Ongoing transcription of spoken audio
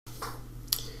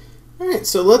All right,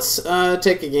 so let's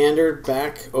take a gander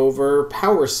back over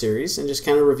power series and just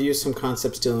kind of review some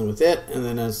concepts dealing with it, and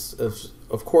then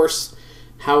of course,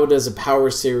 how does a power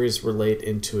series relate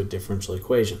into a differential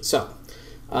equation? So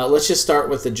let's just start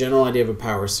with the general idea of a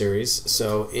power series.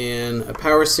 So in a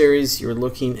power series, you're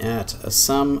looking at a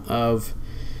sum of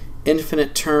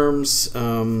infinite terms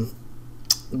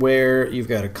where you've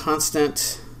got a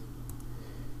constant,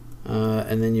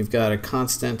 and then you've got a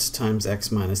constant times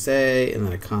x minus a, and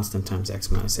then a constant times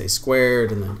x minus a squared,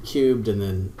 and then cubed, and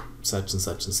then such and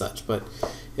such and such. But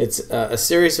it's a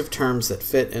series of terms that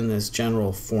fit in this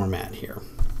general format here.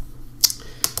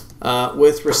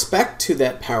 With respect to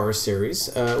that power series,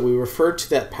 we refer to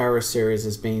that power series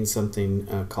as being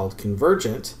something called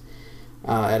convergent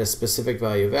at a specific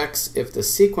value of x if the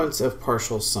sequence of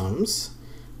partial sums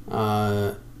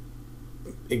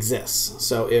exists.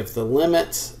 So if the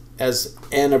limit as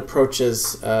n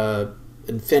approaches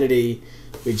infinity,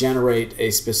 we generate a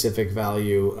specific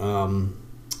value,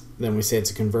 then we say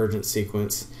it's a convergent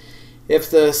sequence.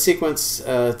 If the sequence,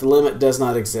 the limit does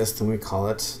not exist, then we call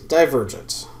it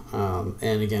divergent.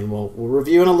 And again, we'll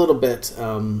review in a little bit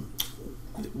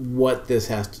what this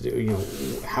has to do,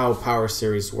 how power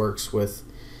series works with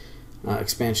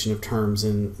expansion of terms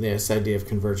and this idea of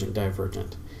convergent,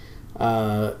 divergent.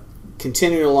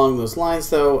 Continuing along those lines,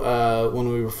 though, when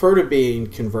we refer to being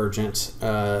convergent,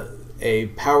 a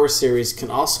power series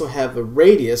can also have a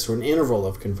radius or an interval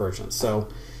of convergence. So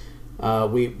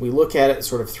we look at it in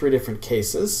sort of three different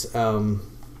cases,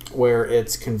 where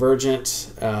it's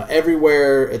convergent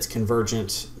everywhere, it's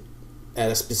convergent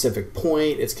at a specific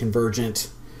point, it's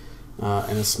convergent in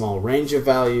a small range of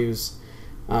values,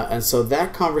 and so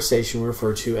that conversation we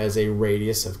refer to as a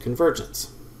radius of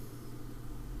convergence.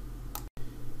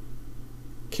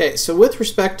 Okay, so with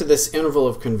respect to this interval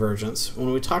of convergence,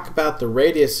 when we talk about the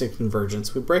radius of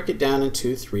convergence, we break it down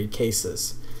into three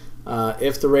cases.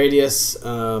 If the radius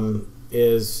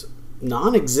is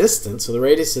non-existent, so the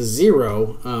radius is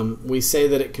 0, we say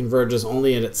that it converges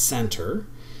only at its center.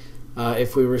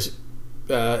 If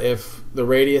the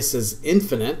radius is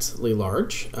infinitely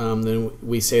large, then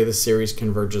we say the series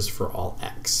converges for all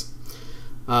x.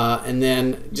 And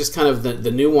then just kind of the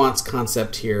nuanced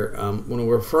concept here, when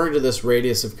we're referring to this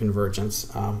radius of convergence,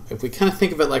 if we kind of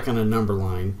think of it like on a number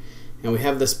line, and we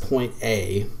have this point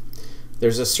A,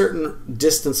 there's a certain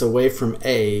distance away from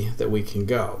A that we can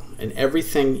go, and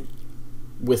everything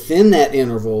within that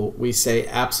interval we say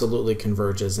absolutely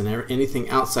converges, and anything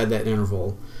outside that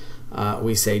interval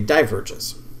we say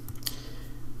diverges.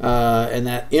 And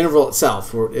that interval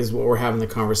itself is what we're having the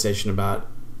conversation about,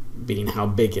 being how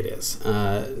big it is.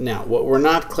 Now, what we're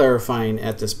not clarifying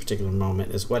at this particular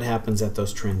moment is what happens at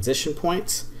those transition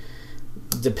points.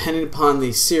 Depending upon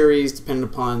the series, depending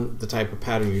upon the type of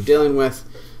pattern you're dealing with,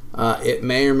 it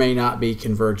may or may not be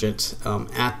convergent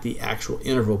at the actual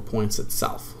interval points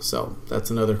itself. So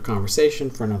that's another conversation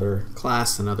for another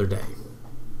class, another day.